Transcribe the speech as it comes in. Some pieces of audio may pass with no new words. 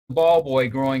ball boy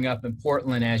growing up in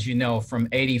Portland, as you know, from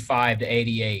 85 to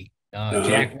 88. Uh-huh.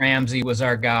 Jack Ramsey was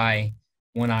our guy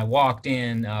when I walked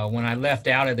in. When I left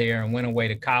out of there and went away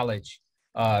to college,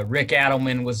 Rick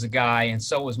Adelman was the guy, and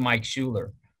so was Mike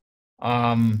Schuler.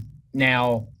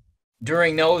 Now,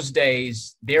 during those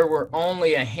days, there were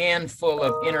only a handful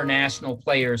of international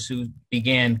players who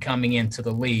began coming into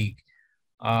the league.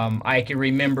 I can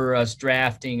remember us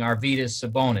drafting Arvydas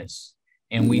Sabonis,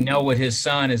 and we know what his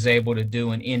son is able to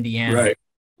do in Indiana. Right.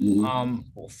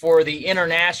 Mm-hmm. For the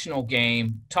international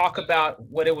game, talk about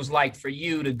what it was like for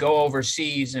you to go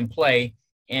overseas and play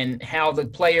and how the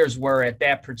players were at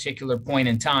that particular point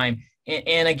in time.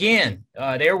 And again,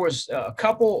 there was a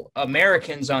couple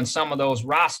Americans on some of those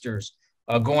rosters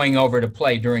going over to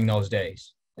play during those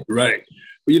days. Right.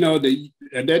 Well,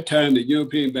 at that time, the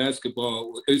European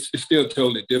basketball is still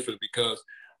totally different because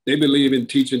they believe in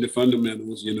teaching the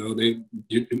fundamentals. There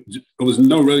was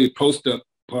no really post-up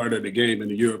part of the game in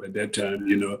Europe at that time.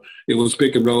 It was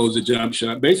pick and rolls, a jump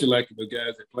shot, basically like the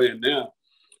guys that are playing now.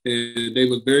 And they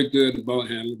were very good at ball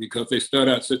handling because they start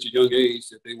out at such a young age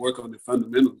that they work on the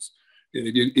fundamentals.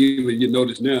 And you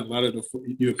notice now, a lot of the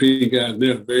European guys,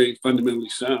 they're very fundamentally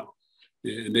sound.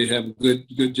 And they have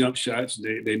good jump shots.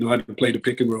 They know how to play the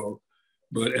pick and roll.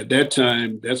 But at that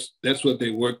time, that's what they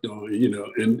worked on,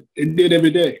 and it did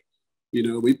every day.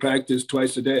 We practiced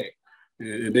twice a day.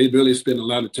 And they really spent a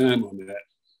lot of time on that.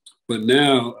 But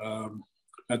now,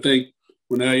 I think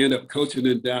when I end up coaching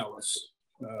in Dallas,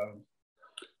 I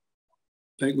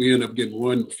think we end up getting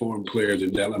one foreign player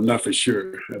in Dallas. I'm not for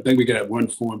sure. I think we got one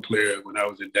foreign player when I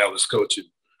was in Dallas coaching.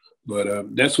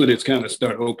 But that's when it's kind of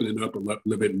started opening up a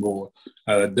little bit more.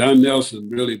 Don Nelson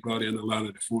really brought in a lot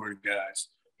of the foreign guys,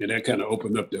 and that kind of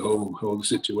opened up the whole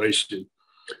situation.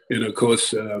 And of course,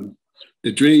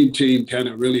 the Dream Team kind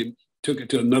of really took it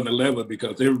to another level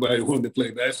because everybody wanted to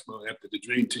play basketball after the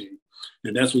Dream Team.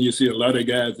 And that's when you see a lot of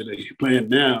guys that are playing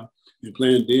now and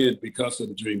playing then because of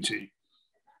the Dream Team.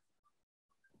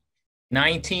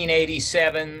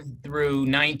 1987 through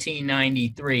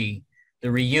 1993, the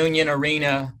Reunion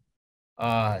Arena,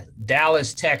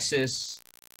 Dallas, Texas,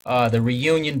 the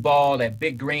Reunion Ball, that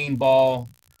big green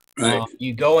ball. Right.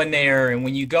 You go in there, and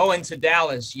when you go into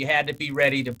Dallas, you had to be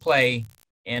ready to play.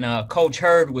 And Coach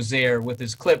Hurd was there with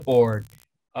his clipboard.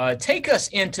 Take us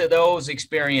into those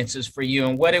experiences for you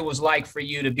and what it was like for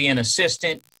you to be an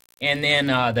assistant and then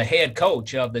the head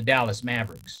coach of the Dallas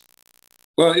Mavericks.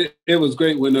 Well, it was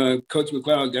great when Coach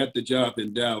McLeod got the job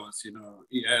in Dallas.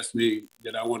 He asked me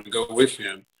that I wanted to go with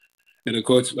him. And of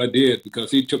course I did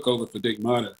because he took over for Dick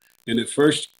Motta. In the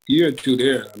first year or two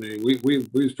there, I mean, we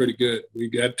was pretty good. We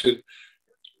got to,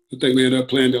 I think we ended up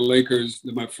playing the Lakers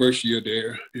in my first year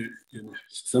there. In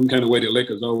some kind of way, the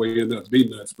Lakers always ended up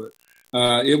beating us. But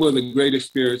it was a great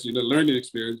experience, learning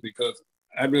experience because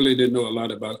I really didn't know a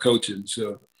lot about coaching.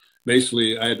 So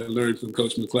basically I had to learn from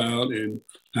Coach McLeod and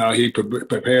how he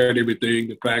prepared everything,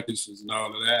 the practices and all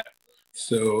of that.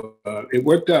 So it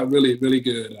worked out really, really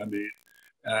good. I mean,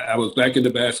 I was back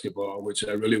into basketball, which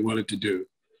I really wanted to do.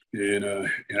 And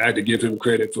I had to give him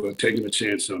credit for taking a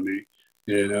chance on me.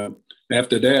 And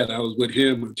after that, I was with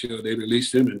him until they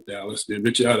released him in Dallas. Then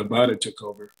Richard Atabata took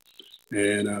over.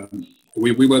 And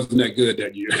we wasn't that good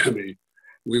that year. I mean,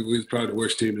 we was probably the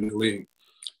worst team in the league.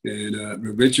 And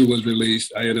when Richard was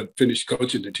released, I ended up finished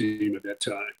coaching the team at that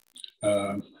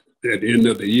time at the end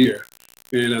of the year.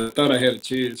 And I thought I had a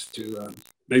chance to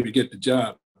maybe get the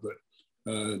job, but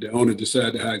the owner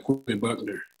decided to hire Quinn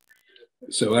Buckner.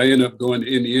 So I ended up going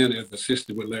to Indiana as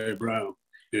assistant with Larry Brown.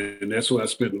 And that's where I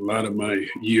spent a lot of my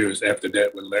years after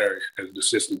that with Larry as an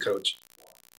assistant coach.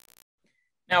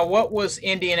 Now, what was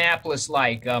Indianapolis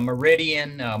like?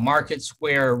 Meridian, Market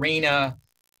Square Arena,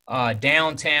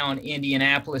 downtown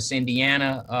Indianapolis,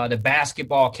 Indiana, the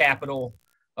basketball capital.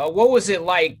 What was it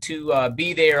like to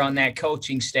be there on that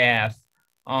coaching staff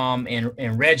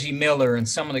and Reggie Miller and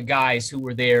some of the guys who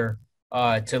were there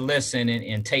to listen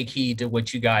and take heed to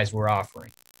what you guys were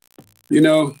offering?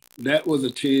 That was a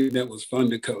team that was fun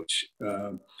to coach.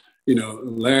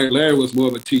 Larry was more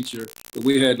of a teacher, but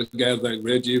we had guys like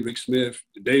Reggie, Rick Smith,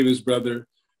 the Davis brother,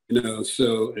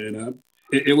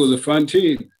 it was a fun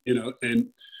team, and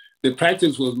the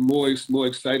practice was more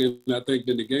exciting, I think,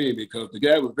 than the game because the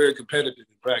guys were very competitive in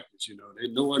practice,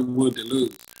 no one wanted to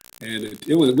lose. And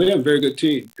we had a very good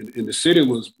team, and the city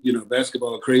was,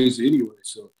 basketball crazy anyway.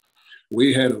 So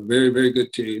we had a very, very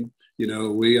good team.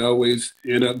 We always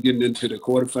end up getting into the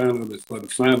quarterfinals or the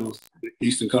finals, the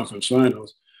Eastern Conference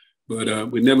Finals,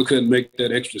 but we never could make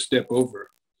that extra step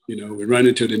over. We run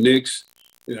into the Knicks,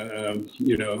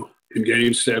 in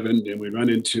Game 7, then we run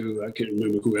into, I can't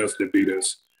remember who else that beat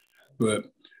us,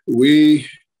 but we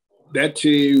that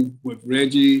team with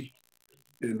Reggie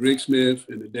and Rick Smith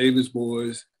and the Davis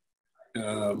boys,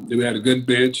 they had a good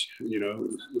bench,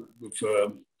 with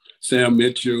Sam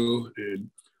Mitchell and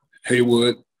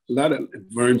Haywood, a lot of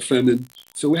Vern Fleming.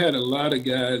 So we had a lot of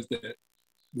guys that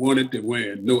wanted to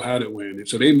win, know how to win. And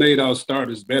so they made our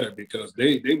starters better because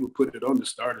they would put it on the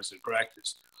starters in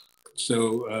practice.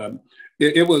 So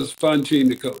it was a fun team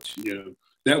to coach.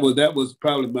 That was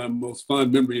probably my most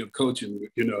fun memory of coaching,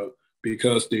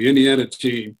 because the Indiana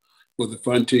team was a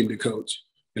fun team to coach.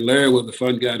 And Larry was a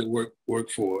fun guy to work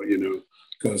for,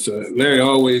 because Larry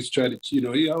always tried to,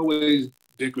 he always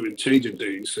dinkering and changing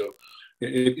things. So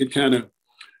it kind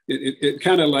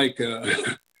of like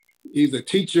he's a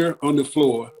teacher on the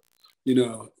floor,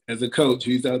 as a coach,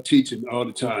 he's out teaching all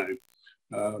the time.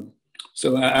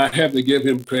 So I have to give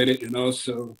him credit. And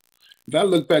also, if I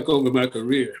look back over my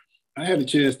career, I had a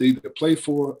chance to either play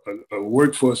for or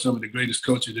work for some of the greatest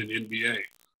coaches in the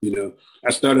NBA.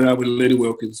 I started out with Lenny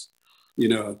Wilkins,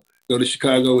 go to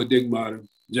Chicago with Dick Martin,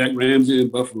 Jack Ramsey in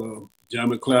Buffalo, John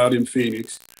McLeod in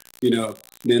Phoenix,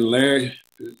 then Larry,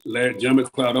 John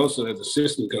McLeod also as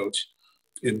assistant coach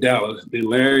in Dallas, then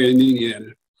Larry in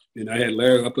Indiana. And I had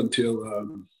Larry up until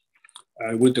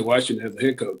I went to Washington as a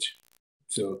head coach.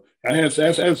 So I had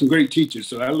some great teachers.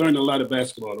 So I learned a lot of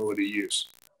basketball over the years.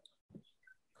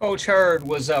 Coach Hurd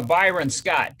was Byron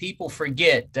Scott. People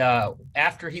forget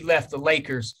after he left the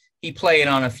Lakers, he played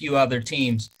on a few other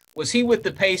teams. Was he with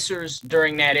the Pacers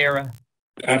during that era?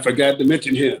 I forgot to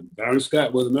mention him. Byron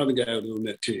Scott was another guy who was on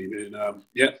that team. And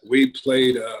we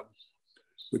played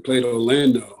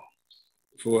Orlando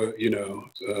for,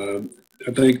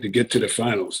 I think to get to the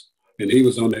finals. And he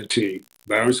was on that team.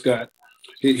 Byron Scott,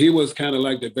 he was kind of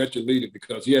like the veteran leader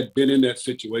because he had been in that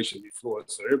situation before.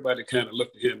 So everybody kind of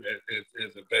looked at him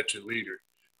as a veteran leader.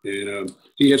 And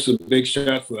he had some big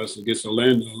shot for us against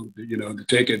Orlando, to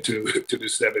take it to the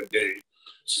seventh game.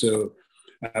 So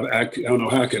I don't know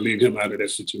how I could leave him out of that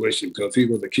situation because he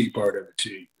was a key part of the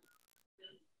team.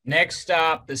 Next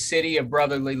stop, the city of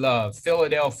brotherly love,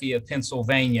 Philadelphia,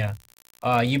 Pennsylvania.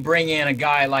 You bring in a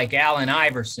guy like Allen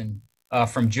Iverson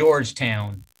from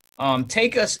Georgetown.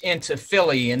 Take us into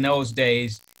Philly in those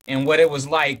days and what it was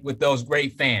like with those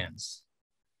great fans.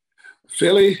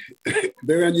 Philly,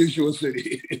 very unusual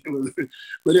city,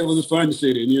 but it was a fun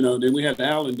city. Then we had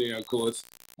Allen there, of course.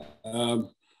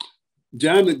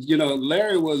 John,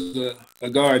 Larry was a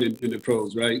guard in the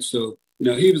pros, right? So,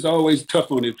 he was always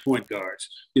tough on his point guards.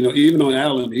 Even on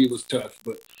Allen, he was tough,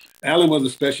 but Allen was a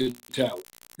special talent.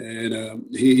 And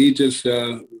he just,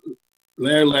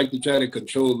 Larry liked to try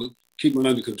to keep him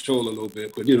under control a little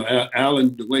bit. But,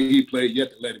 Allen, the way he played, you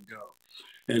had to let him go.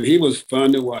 And he was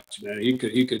fun to watch, man. He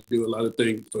could do a lot of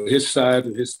things for his size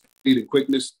and his speed and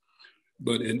quickness.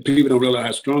 And people don't realize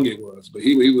how strong he was. But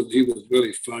he was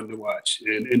really fun to watch.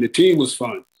 And the team was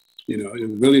fun. It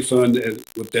was really fun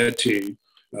with that team.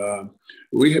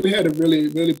 We had a really,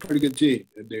 really pretty good team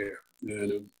there.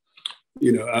 And,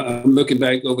 I'm looking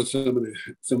back over some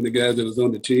of the guys that was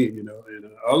on the team, and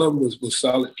all of them was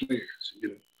solid players,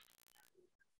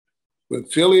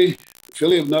 But Philly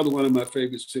is another one of my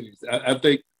favorite cities. I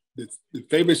think the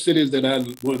favorite cities that I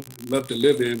would love to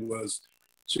live in was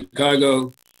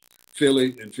Chicago,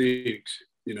 Philly, and Phoenix.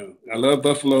 I love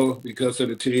Buffalo because of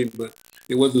the team, but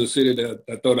it wasn't a city that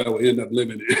I thought I would end up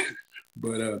living in.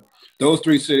 But those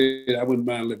three cities I wouldn't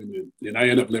mind living in, and I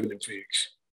ended up living in Phoenix.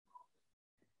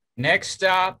 Next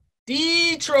stop,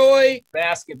 Detroit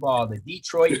basketball, the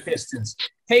Detroit Pistons.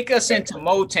 Take us into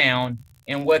Motown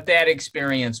and what that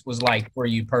experience was like for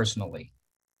you personally.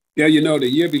 Yeah, the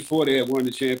year before they had won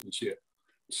the championship.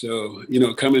 So,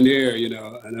 coming there,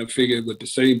 and I figured with the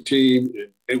same team,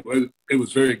 it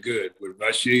was very good with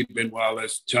Rashid, Ben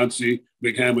Wallace, Chauncey,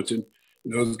 Big Hamilton,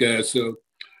 those guys. So,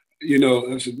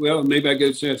 I said, well, maybe I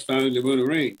get a chance finally to win a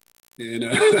ring.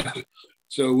 And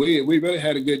so we really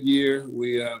had a good year.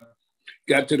 We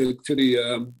got to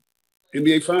the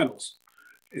NBA Finals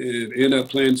and ended up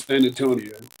playing San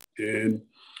Antonio. And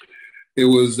it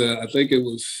was, I think it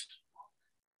was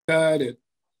tied at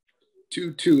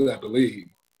 2-2, I believe.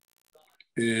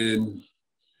 And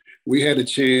we had a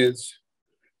chance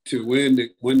to win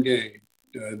one game,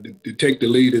 to take the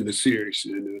lead in the series.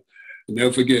 And I'll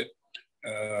never forget,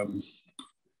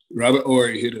 Robert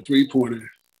Horry hit a three-pointer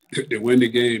to win the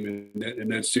game in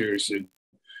that series. And,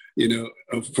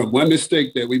 from one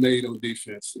mistake that we made on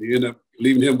defense, we ended up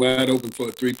leaving him wide open for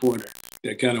a three-pointer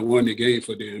that kind of won the game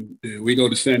for them. And we go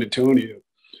to San Antonio.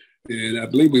 And I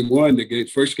believe we won the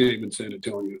first game in San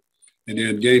Antonio. And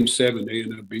then game 7, they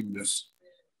ended up beating us.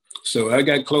 So I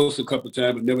got close a couple of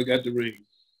times, but never got the ring.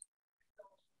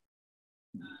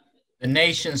 the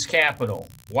nation's capital,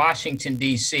 Washington,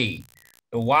 D.C.,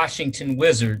 the Washington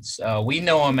Wizards. We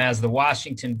know them as the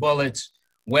Washington Bullets,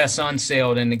 Wes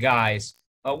Unseld and the guys.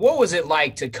 What was it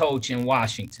like to coach in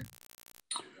Washington?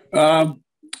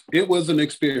 It was an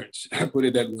experience. I put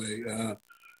it that way.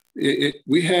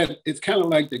 It's kind of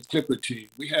like the Clipper team.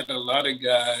 We had a lot of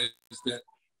guys that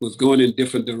was going in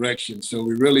different directions. So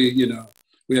we really,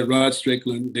 we had Rod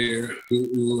Strickland there,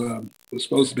 who was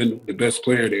supposed to be the best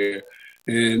player there.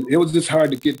 And it was just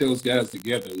hard to get those guys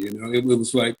together. It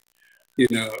was like,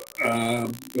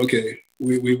 okay,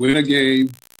 we win a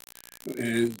game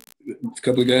and a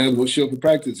couple of guys won't show up for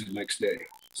practice the next day.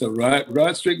 So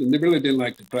Rod Strickland, they really didn't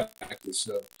like to practice.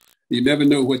 So you never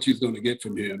know what you're going to get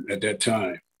from him at that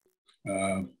time.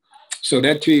 So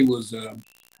that team was,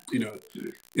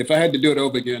 if I had to do it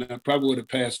over again, I probably would have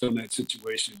passed on that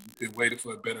situation and waited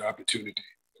for a better opportunity.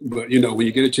 But, when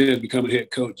you get a chance to become a head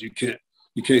coach, you can't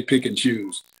pick and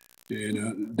choose.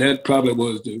 And that probably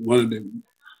was one of the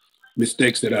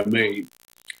mistakes that I made.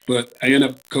 But I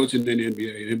ended up coaching in the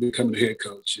NBA and becoming a head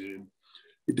coach. And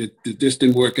it just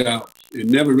didn't work out. It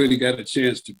never really got a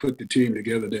chance to put the team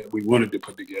together that we wanted to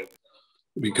put together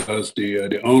because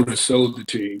the owner sold the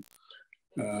team,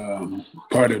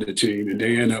 part of the team, and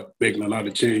they ended up making a lot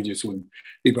of changes when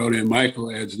he brought in Michael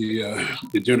as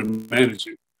the general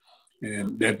manager,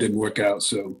 and that didn't work out.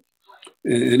 So,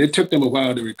 and it took them a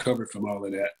while to recover from all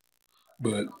of that.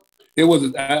 But it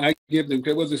was, I give them,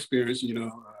 it was experience,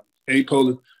 A.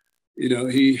 Poland,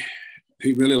 he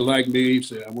really liked me. He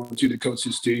said, I want you to coach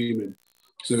this team. And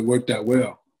so it worked out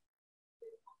well.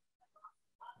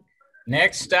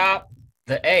 Next stop,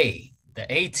 the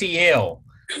ATL.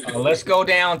 Let's go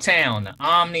downtown, the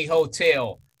Omni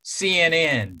Hotel,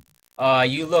 CNN.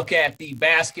 You look at the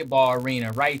basketball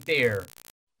arena right there.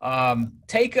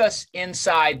 Take us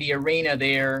inside the arena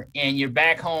there, and you're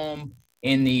back home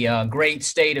in the great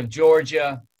state of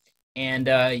Georgia, and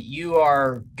you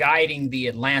are guiding the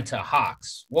Atlanta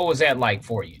Hawks. What was that like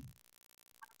for you?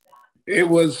 It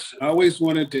was, I always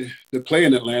wanted to play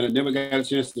in Atlanta, never got a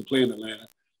chance to play in Atlanta.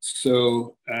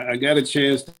 So I got a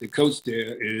chance to coach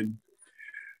there, and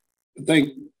I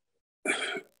think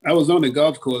I was on the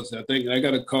golf course, I think, and I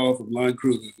got a call from Lon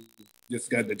Kruger, who just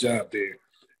got the job there,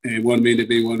 and wanted me to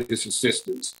be one of his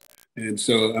assistants. And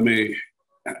so,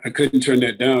 I couldn't turn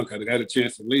that down because I got a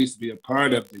chance at least to be a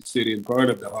part of the city and part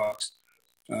of the Hawks.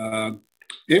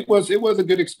 It was a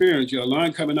good experience.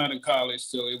 Lon coming out of college,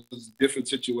 so it was a different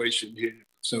situation here.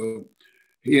 So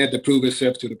he had to prove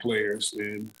himself to the players.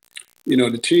 And,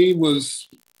 the team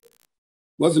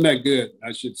wasn't that good,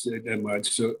 I should say that much.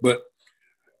 So, but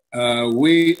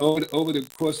we, over the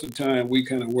course of time, we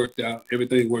kind of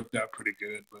everything worked out pretty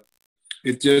good. But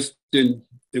it just didn't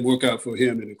work out for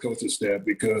him and the coaching staff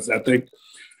because I think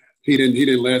he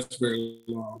didn't last very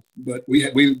long. But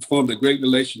we formed a great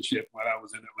relationship while I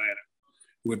was in Atlanta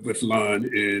with Lon,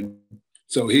 and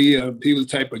so he was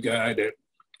the type of guy that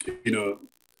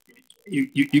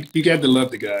you got to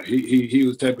love the guy. He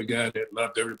was the type of guy that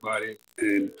loved everybody,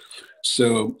 and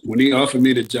so when he offered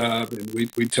me the job and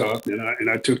we talked and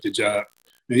I took the job,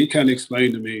 and he kind of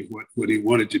explained to me what he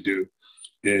wanted to do.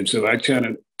 And so I kind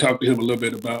of talked to him a little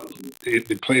bit about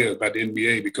the player, about the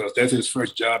NBA, because that's his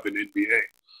first job in the NBA.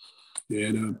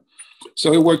 And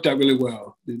so it worked out really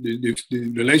well. The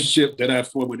relationship that I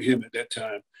formed with him at that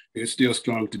time is still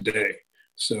strong today.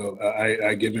 So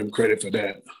I give him credit for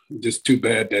that. Just too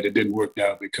bad that it didn't work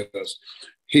out because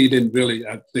he didn't really,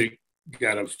 I think,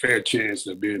 got a fair chance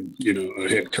of being, a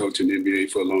head coach in the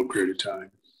NBA for a long period of time.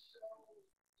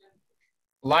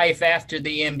 Life after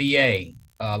the NBA.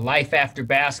 Life after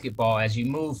basketball, as you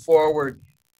move forward,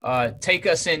 take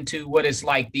us into what it's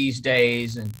like these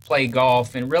days and play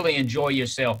golf and really enjoy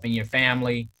yourself and your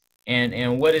family.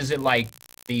 And what is it like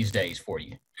these days for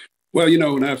you? Well,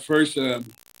 when I first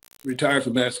retired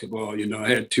from basketball, I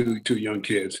had two young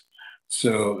kids.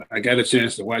 So I got a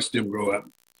chance to watch them grow up,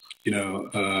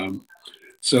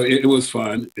 so it was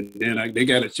fun. And then they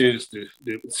got a chance to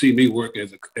see me work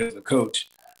as a coach,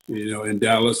 in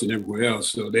Dallas and everywhere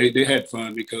else. So they had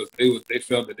fun because they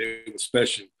felt that they were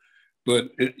special. But,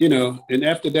 and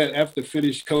after that, after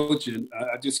finished coaching,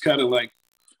 I just kind of like,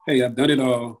 hey, I've done it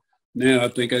all. Now I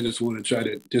think I just want to try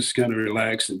to just kind of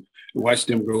relax and watch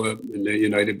them grow up. And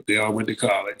they all went to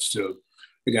college. So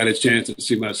I got a chance to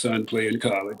see my son play in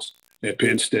college at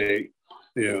Penn State.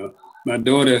 My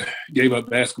daughter gave up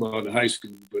basketball in high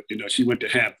school, but, she went to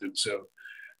Hampton. So,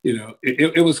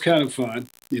 it was kind of fun,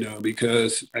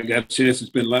 because I got a chance to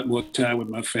spend a lot more time with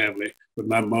my family, with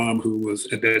my mom, who was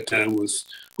at that time was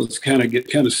kind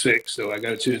of sick. So I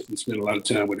got a chance to spend a lot of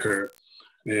time with her.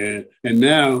 And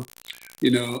now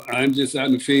I'm just out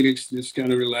in Phoenix, just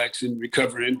kind of relaxing,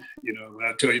 recovering. When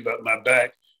I tell you about my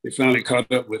back, it finally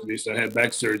caught up with me. So I had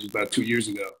back surgery about 2 years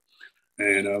ago.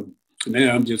 And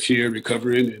now I'm just here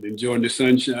recovering and enjoying the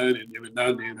sunshine. And every now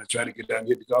and then I try to get down and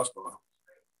hit the golf ball.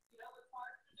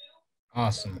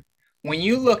 Awesome. When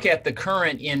you look at the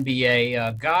current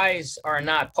NBA, guys are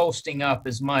not posting up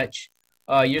as much.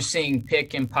 You're seeing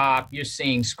pick and pop. You're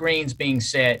seeing screens being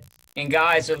set, and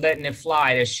guys are letting it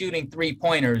fly. They're shooting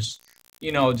three-pointers,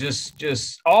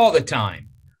 just all the time.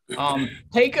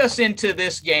 Take us into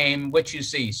this game, what you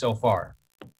see so far.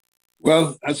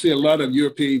 Well, I see a lot of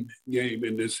European game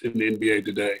in the NBA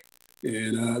today.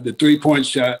 And the three-point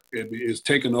shot is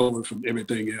taken over from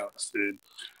everything else. And,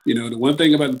 the one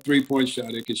thing about the three-point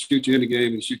shot, it can shoot you in the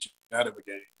game and shoot you out of a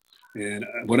game.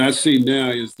 And what I see now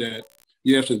is that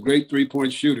you have some great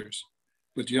three-point shooters,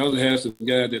 but you also have some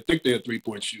guys that think they're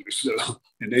three-point shooters. So,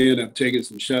 and they end up taking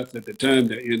some shots at the time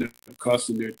that end up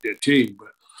costing their team.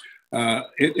 But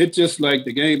it's just like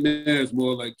the game now is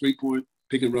more like three-point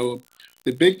pick and roll.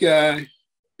 The big guy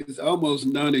is almost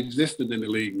non-existent in the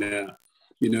league now.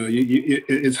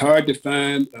 It's hard to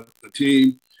find a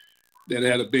team that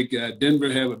had a big guy.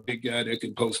 Denver have a big guy that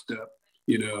can post up,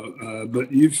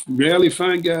 but you rarely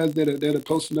find guys that are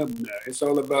posting up now. It's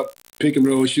all about pick and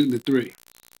roll, shooting the three.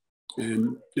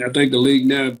 And I think the league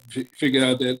now figured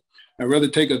out that I'd rather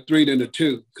take a three than a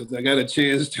two because I got a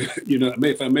chance to,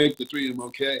 if I make the three, I'm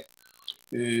okay.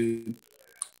 And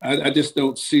I just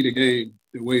don't see the game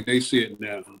the way they see it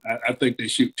now. I think they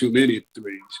shoot too many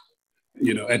threes.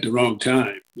 At the wrong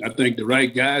time. I think the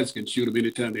right guys can shoot them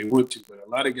anytime they want to, but a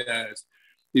lot of guys,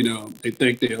 they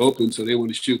think they're open, so they want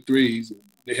to shoot threes, and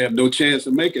they have no chance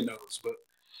of making those. But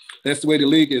that's the way the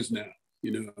league is now.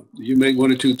 You make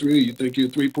one or two threes, you think you're a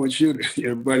three-point shooter.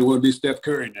 Everybody want to be Steph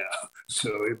Curry now, so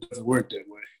it doesn't work that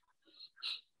way.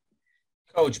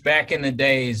 Coach, back in the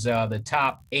days, the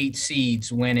top 8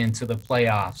 seeds went into the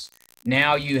playoffs.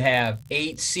 Now you have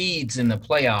 8 seeds in the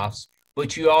playoffs,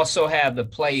 but you also have the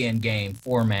play-in game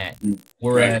format,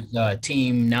 whereas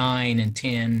team 9 and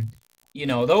 10,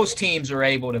 those teams are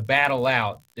able to battle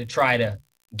out to try to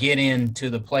get into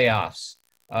the playoffs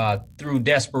through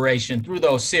desperation, through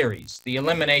those series, the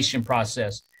elimination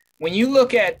process. When you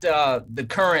look at the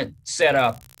current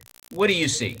setup, what do you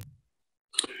see?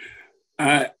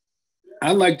 I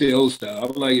like the old style.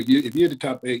 I like if you're the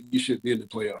top 8, you should be in the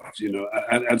playoffs.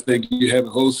 I think you have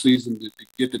a whole season to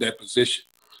get to that position.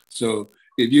 So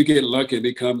if you get lucky and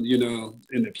become, in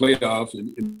the playoffs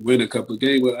and win a couple of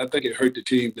games, well, I think it hurt the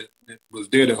team that was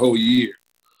there the whole year.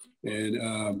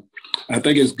 And I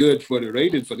think it's good for the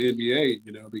rating for the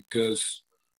NBA, because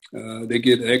they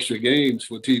get extra games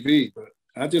for TV. But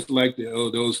I just like the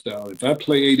old style. If I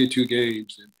play 82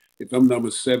 games and if I'm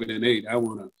number 7 and 8, I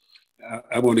want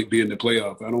to be in the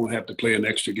playoff. I don't have to play an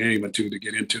extra game or two to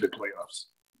get into the playoffs.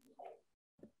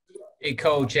 Hey,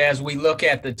 Coach, as we look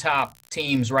at the top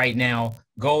teams right now,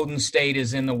 Golden State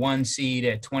is in the 1 seed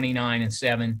at 29 and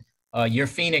 7. Your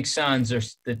Phoenix Suns are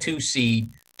the 2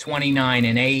 seed, 29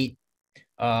 and 8,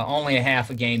 only a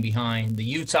half a game behind. The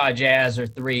Utah Jazz are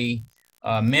 3.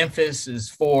 Memphis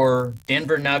is 4.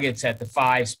 Denver Nuggets at the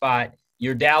 5 spot.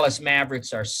 Your Dallas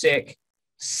Mavericks are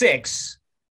 6.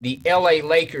 The LA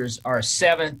Lakers are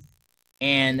 7th.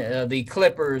 And the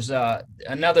Clippers,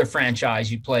 another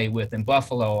franchise you play with in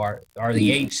Buffalo, are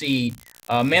the 8 seed.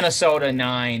 Minnesota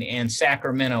 9 and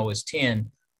Sacramento is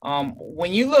 10.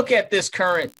 When you look at this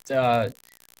current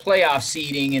playoff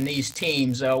seeding in these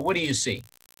teams, what do you see?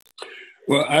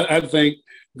 Well, I think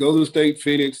Golden State,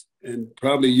 Phoenix, and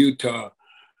probably Utah,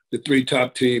 the 3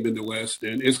 top team in the West,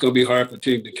 and it's going to be hard for a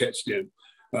team to catch them.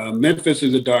 Memphis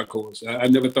is a dark horse. I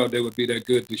never thought they would be that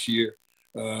good this year.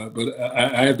 But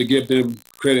I have to give them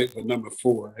credit for number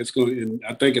 4. And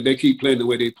I think if they keep playing the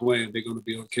way they're playing, they're going to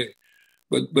be okay.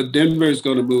 But Denver is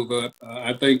going to move up.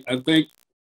 I think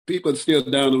people are still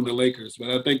down on the Lakers, but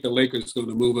I think the Lakers are going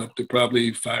to move up to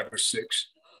probably 5 or 6.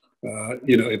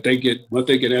 If once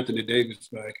they get Anthony Davis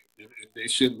back, they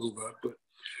should move up. But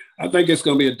I think it's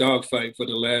going to be a dogfight for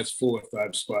the last 4 or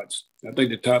 5 spots. I think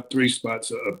the top 3 spots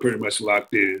are pretty much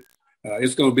locked in.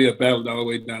 It's going to be a battle all the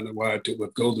way down the wire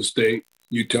with Golden State,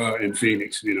 Utah, and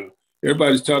Phoenix.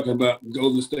 Everybody's talking about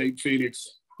Golden State,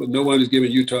 Phoenix, but no one is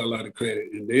giving Utah a lot of credit,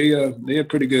 and they are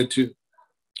pretty good too.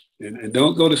 And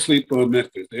don't go to sleep on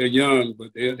Memphis. They're young,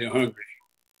 but they're hungry.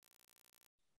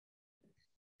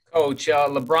 Coach,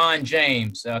 LeBron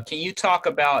James, can you talk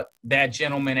about that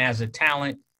gentleman as a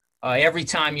talent? Every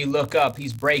time you look up,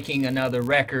 he's breaking another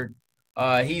record.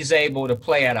 He's able to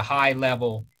play at a high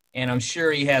level, and I'm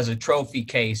sure he has a trophy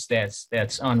case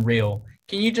that's unreal.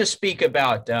 Can you just speak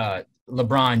about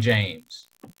LeBron James?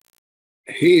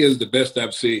 he is the best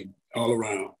I've seen all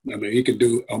around. I mean, he can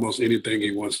do almost anything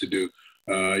he wants to do.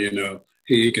 You know,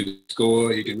 he can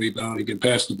score, he can rebound, he can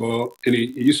pass the ball, and he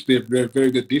used to be a very,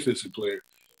 very good defensive player.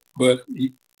 But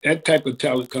that type of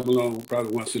talent comes along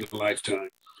probably once in a lifetime,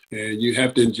 and you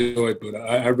have to enjoy it. But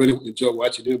I really enjoy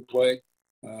watching him play.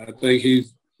 I think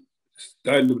he's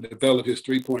starting to develop his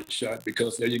three-point shot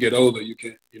because as you get older, you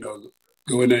can't, you know,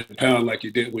 go in there and pound like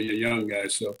you did when you're young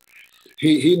guys. So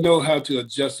he know how to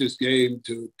adjust his game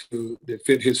to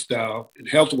fit his style. And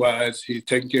health-wise, he's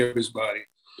taking care of his body.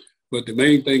 But the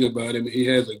main thing about him, he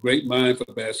has a great mind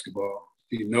for basketball.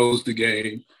 He knows the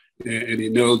game, and he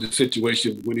knows the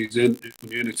situation when you're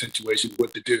in a situation,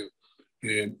 what to do.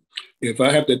 And if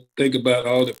I have to think about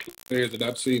all the players that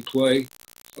I've seen play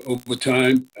over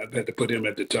time, I've had to put him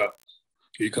at the top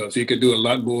because he could do a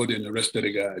lot more than the rest of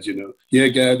the guys, you know. You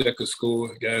had guys that could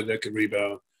score, guys that could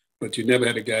rebound, but you never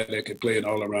had a guy that could play an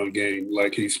all-around game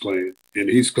like he's playing. And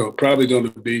he's probably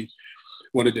going to be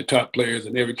one of the top players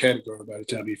in every category by the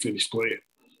time he finished playing.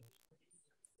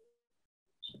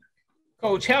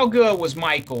 Coach, how good was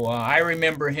Michael? I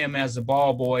remember him as a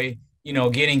ball boy, you know,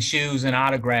 getting shoes and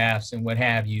autographs and what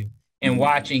have you, and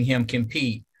watching him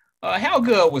compete. How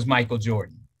good was Michael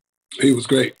Jordan? He was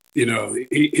great. You know,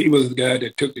 he was the guy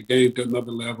that took the game to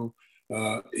another level.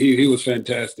 He was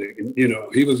fantastic. And, you know,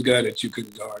 he was a guy that you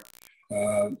couldn't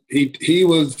guard. He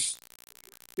was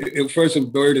first in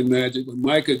Bird and Magic, when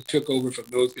Micah took over from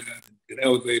those guys and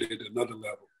elevated it another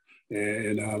level.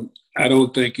 And I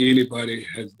don't think anybody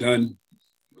has done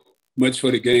much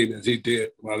for the game as he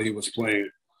did while he was playing.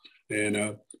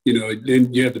 And, you know,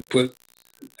 then you have to put,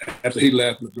 after he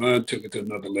left, LeBron took it to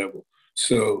another level.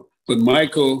 So, but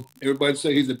Michael, everybody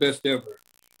say he's the best ever.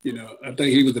 You know, I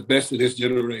think he was the best in his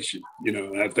generation. You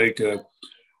know, I think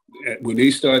when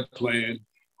he started playing,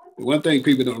 one thing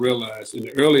people don't realize, in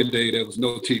the early day, there was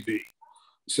no TV.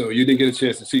 So you didn't get a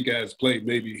chance to see guys play,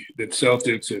 maybe the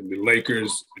Celtics and the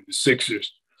Lakers and the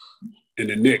Sixers and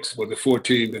the Knicks were the 4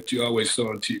 teams that you always saw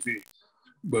on TV.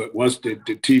 But once the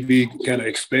TV kind of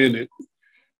expanded,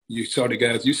 you saw the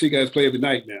guys, you see guys play every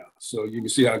night now. So you can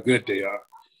see how good they are.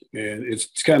 And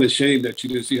it's kind of a shame that you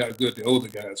didn't see how good the older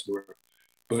guys were.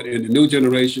 But in the new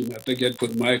generation, I think you had to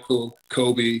put Michael,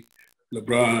 Kobe,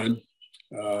 LeBron,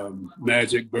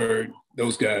 Magic, Bird,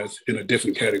 those guys in a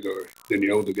different category than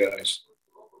the older guys.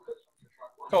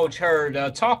 Coach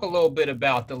Hurd, talk a little bit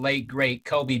about the late, great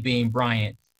Kobe Bean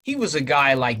Bryant. He was a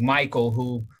guy like Michael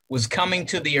who was coming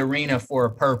to the arena for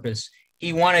a purpose.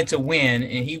 He wanted to win,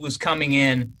 and he was coming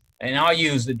in, and I'll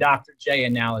use the Dr. J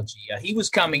analogy. He was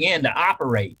coming in to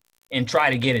operate and try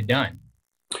to get it done.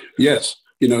 Yes.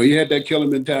 You know, he had that killer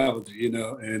mentality, you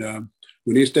know, and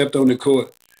when he stepped on the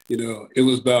court, you know, it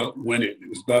was about winning. It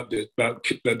was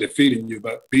about defeating you,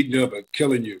 about beating you up, about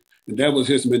killing you. And that was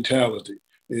his mentality.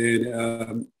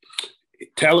 And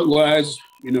talent-wise,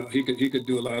 you know, he could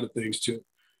do a lot of things too.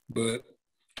 But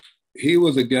he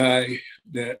was a guy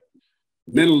that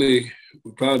mentally,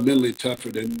 was probably mentally tougher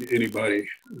than anybody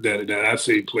that I've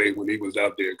seen play when he was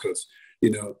out there. Because,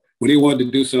 you know, when he wanted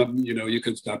to do something, you know, you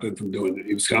couldn't stop him from doing it.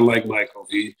 He was kind of like Michael.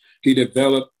 He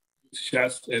developed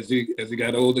shots as he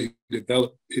got older. He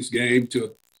developed his game to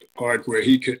a part where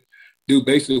he could do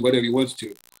basically whatever he wants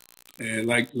to. And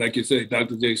like you say,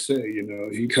 Dr. J said, you know,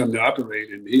 he come to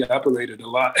operate, and he operated a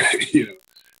lot. You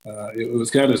know, it was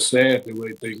kind of sad the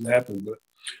way things happened.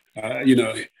 But you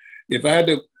know, if I had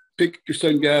to pick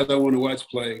certain guys I want to watch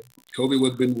play, Kobe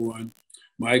would have been one.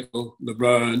 Michael,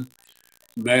 LeBron,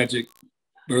 Magic,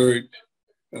 Bird.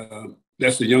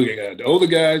 That's the younger guy. The older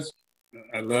guys,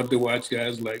 I love to watch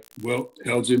guys like Wilt,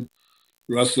 Elgin,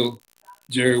 Russell,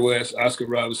 Jerry West, Oscar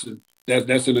Robertson.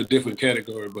 That's in a different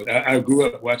category, but I grew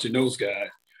up watching those guys.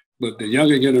 But the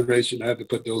younger generation, I have to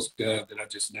put those guys that I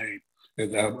just named.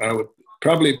 And I would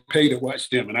probably pay to watch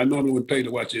them. And I normally would pay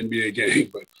to watch an NBA game,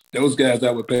 but those guys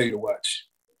I would pay to watch.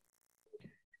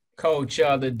 Coach,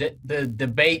 the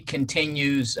debate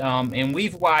continues, and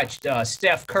we've watched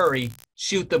Steph Curry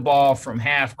shoot the ball from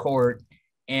half court,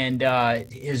 and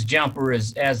his jumper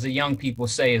is, as the young people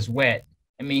say, is wet.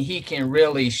 I mean, he can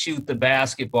really shoot the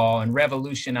basketball and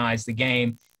revolutionize the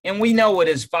game. And we know what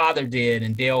his father did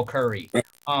in Dale Curry.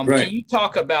 Right. Can you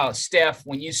talk about Steph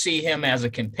when you see him as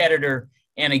a competitor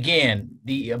and, again,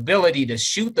 the ability to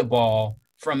shoot the ball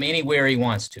from anywhere he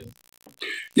wants to?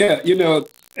 Yeah, you know,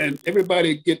 and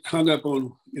everybody get hung up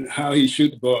on, you know, how he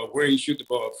shoot the ball, where he shoot the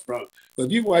ball from. But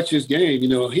if you watch his game, you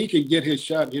know, he can get his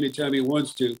shot anytime he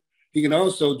wants to. He can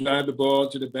also drive the ball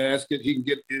to the basket. He can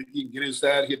get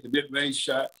inside, hit the mid-range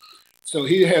shot. So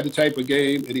he had the type of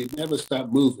game, and he never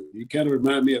stopped moving. He kind of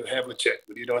remind me of Havlicek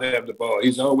when he don't have the ball.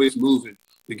 He's always moving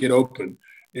to get open.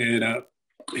 And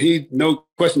he, no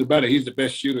question about it, he's the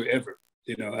best shooter ever.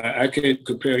 You know, I can't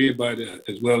compare anybody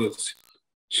as well as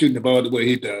shooting the ball the way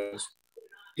he does.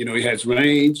 You know, he has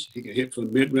range, he can hit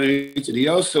from mid-range, and he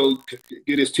also can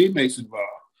get his teammates involved.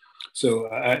 So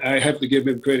I have to give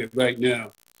him credit right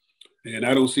now. And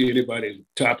I don't see anybody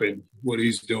topping what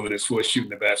he's doing as far as shooting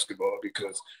the basketball,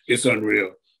 because it's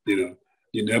unreal. You know,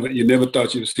 you never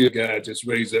thought you'd see a guy just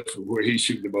raise up from where he's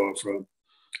shooting the ball from.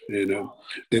 You know,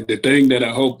 the thing that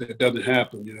I hope that doesn't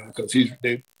happen, you know, because he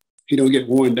don't get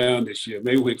worn down this year.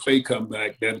 Maybe when Clay come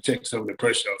back, that'll take some of the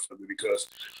pressure off of him, because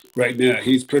right now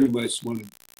he's pretty much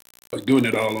doing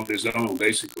it all on his own,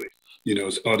 basically. You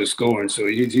know, all the scoring. So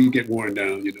he get worn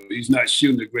down. You know, he's not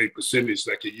shooting a great percentage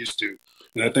like he used to.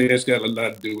 And I think that's got a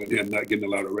lot to do with him not getting a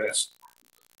lot of rest.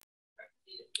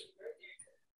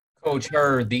 Coach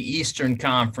Hurd, the Eastern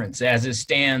Conference, as it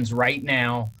stands right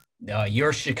now,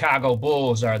 your Chicago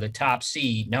Bulls are the top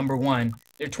seed, number one.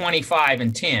 They're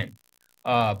 25-10.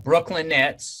 Brooklyn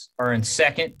Nets are in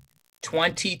second,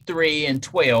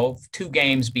 23-12, 2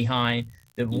 games behind.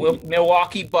 The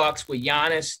Milwaukee Bucks with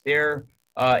Giannis, they're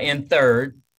in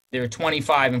third. They're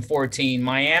 25-14.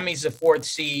 Miami's the 4th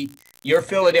seed. Your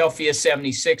Philadelphia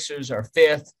 76ers are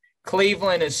 5th.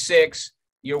 Cleveland is 6th.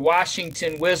 Your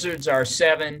Washington Wizards are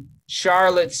 7.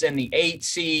 Charlotte's in the 8th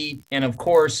seed. And, of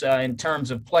course, in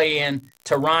terms of play-in,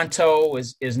 Toronto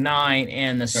is 9,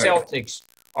 and the Celtics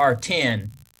are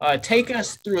 10. Take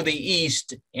us through the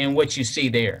East and what you see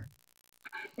there.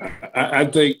 I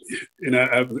think, and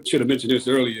I should have mentioned this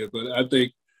earlier, but I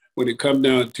think when it comes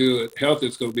down to it, health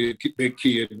is going to be a big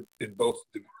key in both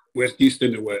the West, East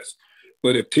and the West.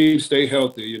 But if teams stay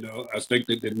healthy, you know, I think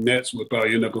that the Nets will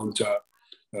probably end up on top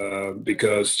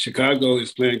because Chicago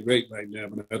is playing great right now.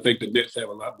 But I think the Nets have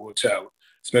a lot more talent,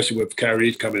 especially with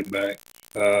Kyrie coming back.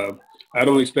 I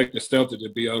don't expect the Celtics to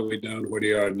be all the way down where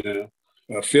they are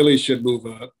now. Philly should move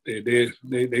up. They're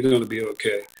going to be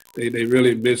okay. They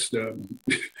really missed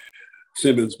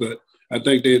Simmons, but I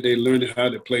think they learned how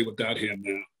to play without him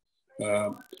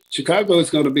now. Chicago is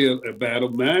going to be a battle.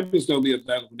 Miami is going to be a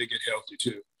battle when they get healthy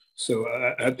too. So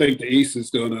I think the East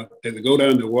is going to, as they go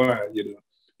down the wire, you know.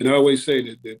 And I always say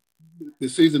that the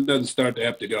season doesn't start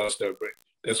after the All-Star break.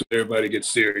 That's when everybody gets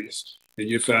serious, and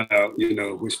you find out, you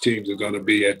know, which teams are going to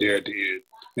be there at the end.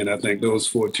 And I think those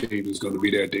 4 teams is going to be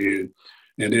there at the end.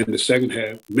 And then the second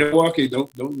half, Milwaukee,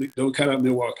 don't count out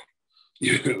Milwaukee.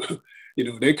 You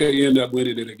know, they could end up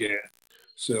winning it again.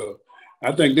 So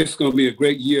I think this is going to be a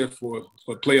great year for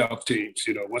playoff teams.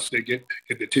 You know, once they get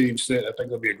the team set, I think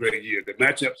it'll be a great year. The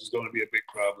matchups is going to be a big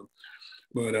problem.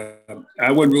 But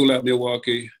I wouldn't rule out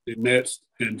Milwaukee, the Nets,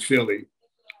 and Philly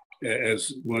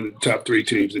as one of the top 3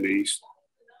 teams in the East.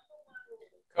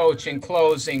 Coach, in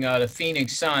closing, the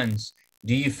Phoenix Suns,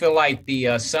 do you feel like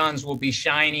the Suns will be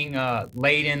shining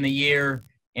late in the year?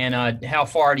 And how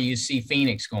far do you see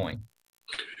Phoenix going?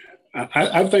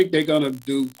 I think they're going to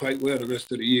do quite well the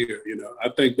rest of the year. You know, I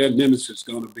think that nemesis is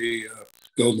going to be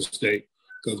Golden State.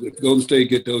 Because if Golden State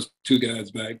get those 2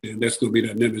 guys back, then that's going to be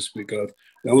that nemesis. Because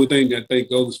the only thing that I think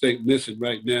Golden State missing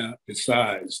right now is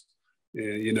size.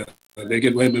 And, you know, if they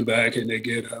get Raymond back and they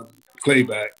get Clay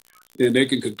back, then they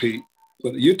can compete.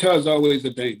 But Utah's always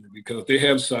a danger because they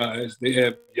have size. They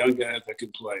have young guys that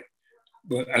can play.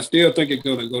 But I still think it's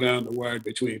going to go down the wire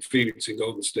between Phoenix and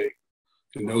Golden State.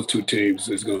 And those 2 teams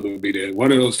is going to be there.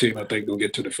 One of those teams, I think, will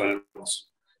get to the finals.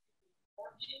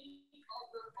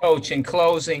 Coach, in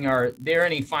closing, are there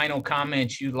any final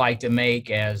comments you'd like to make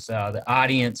as the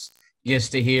audience gets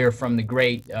to hear from the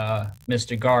great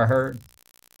Mr. Gar Hurd?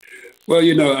 Well,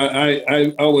 you know,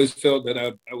 I always felt that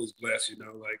I was blessed, you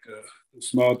know, like a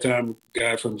small-time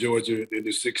guy from Georgia in the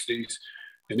 60s,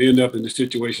 and ended up in the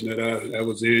situation that I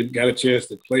was in. Got a chance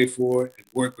to play for and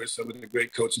work with some of the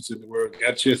great coaches in the world.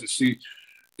 Got a chance to see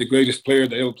the greatest player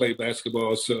that ever played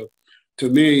basketball. So to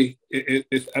me,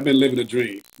 I've been living a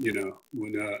dream, you know,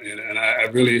 and I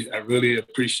really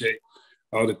appreciate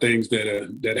all the things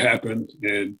that happened,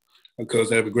 and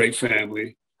because I have a great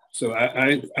family. So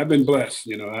I've been blessed,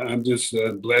 you know. I'm just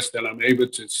blessed that I'm able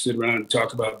to sit around and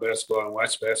talk about basketball and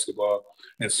watch basketball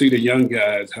and see the young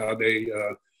guys, how they,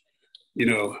 you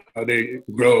know, how they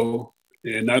grow,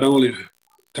 and not only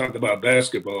talk about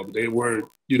basketball, but they were,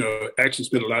 you know, actually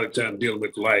spend a lot of time dealing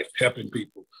with life, helping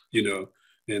people, you know.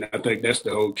 And I think that's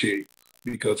the whole key,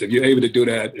 because if you're able to do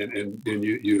that, and then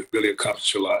you really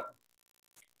accomplish a lot.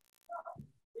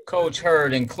 Coach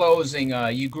Hurd, in closing,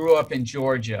 you grew up in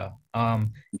Georgia,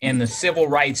 and the civil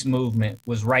rights movement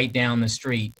was right down the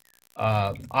street.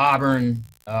 Auburn,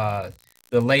 the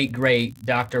late, great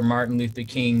Dr. Martin Luther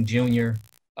King Jr.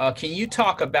 Can you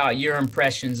talk about your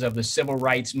impressions of the civil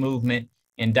rights movement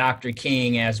and Dr.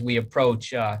 King as we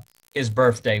approach his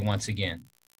birthday once again?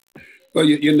 Well,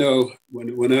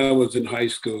 when I was in high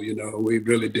school, we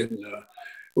really didn't.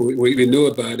 We knew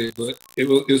about it, but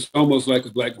it's almost like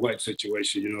a black and white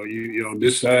situation. You're on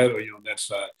this side or you're on that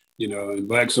side. And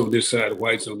blacks on this side,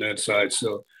 whites on that side.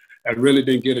 So I really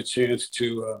didn't get a chance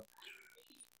to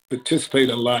participate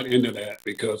a lot into that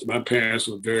because my parents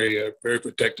were very, very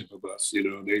protective of us.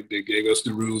 They gave us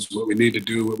the rules, what we need to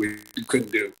do, what we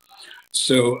couldn't do.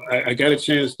 So I got a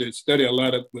chance to study a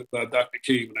lot with Dr.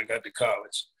 King when I got to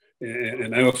college.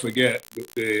 And I will forget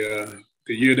the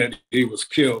year that he was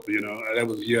killed. That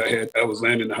was the year I was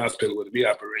landing in the hospital with a knee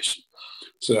operation.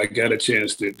 So I got a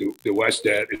chance to watch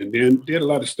that, and then did a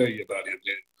lot of study about him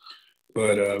then.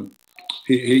 But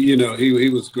he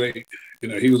was great.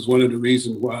 He was one of the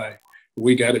reasons why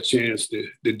we got a chance to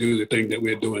do the thing that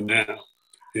we're doing now.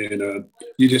 And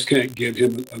you just can't give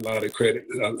him a lot of credit.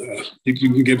 You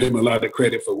can give him a lot of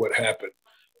credit for what happened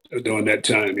during that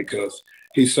time because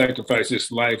he sacrificed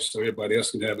his life so everybody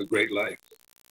else can have a great life.